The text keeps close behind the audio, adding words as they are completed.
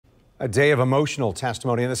A day of emotional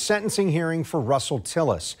testimony in the sentencing hearing for Russell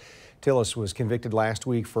Tillis. Tillis was convicted last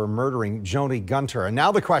week for murdering Joni Gunter. And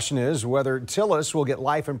now the question is whether Tillis will get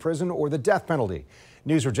life in prison or the death penalty.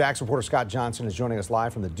 News for Jax reporter Scott Johnson is joining us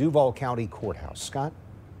live from the Duval County Courthouse. Scott?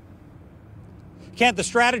 Kent, the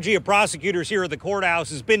strategy of prosecutors here at the courthouse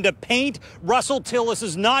has been to paint Russell Tillis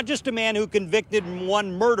as not just a man who convicted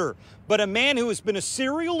one murder, but a man who has been a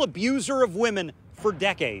serial abuser of women for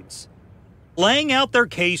decades. Laying out their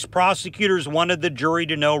case, prosecutors wanted the jury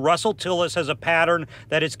to know Russell Tillis has a pattern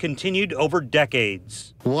that has continued over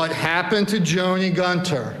decades. What happened to Joni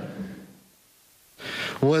Gunter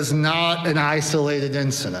was not an isolated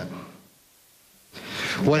incident.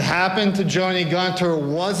 What happened to Joni Gunter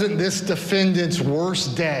wasn't this defendant's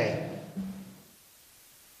worst day.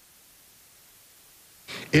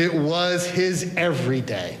 It was his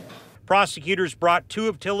everyday. Prosecutors brought two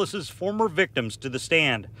of Tillis's former victims to the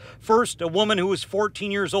stand. First, a woman who was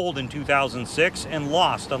 14 years old in 2006 and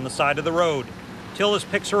lost on the side of the road. Tillis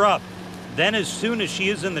picks her up. Then, as soon as she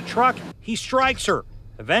is in the truck, he strikes her,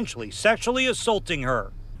 eventually sexually assaulting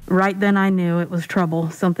her. Right then I knew it was trouble.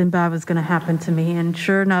 Something bad was going to happen to me. And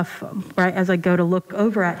sure enough, right as I go to look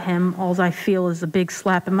over at him, all I feel is a big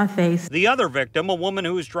slap in my face. The other victim, a woman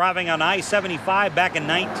who was driving on I-75 back in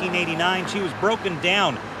 1989, she was broken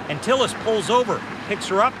down, and Tillis pulls over, picks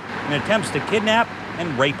her up, and attempts to kidnap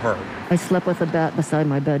and rape her. I slept with a bat beside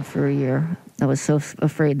my bed for a year. I was so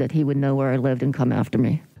afraid that he would know where I lived and come after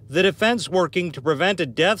me. The defense working to prevent a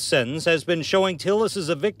death sentence has been showing Tillis is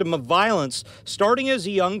a victim of violence starting as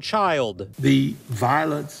a young child. The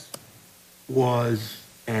violence was,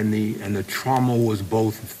 and the trauma was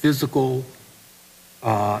both physical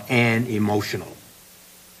and emotional,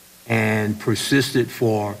 and persisted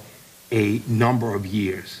for a number of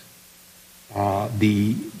years.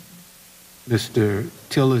 Mr.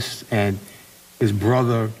 Tillis and his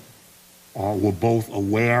brother were both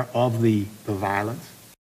aware of the violence.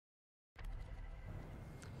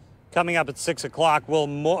 Coming up at 6 o'clock,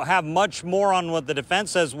 we'll have much more on what the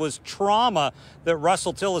defense says was trauma that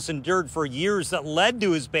Russell Tillis endured for years that led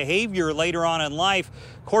to his behavior later on in life.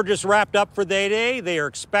 Court just wrapped up for the day. They are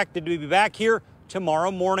expected to be back here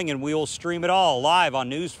tomorrow morning, and we will stream it all live on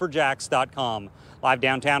news4jax.com. Live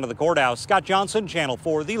downtown to the courthouse, Scott Johnson, Channel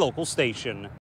 4, the local station.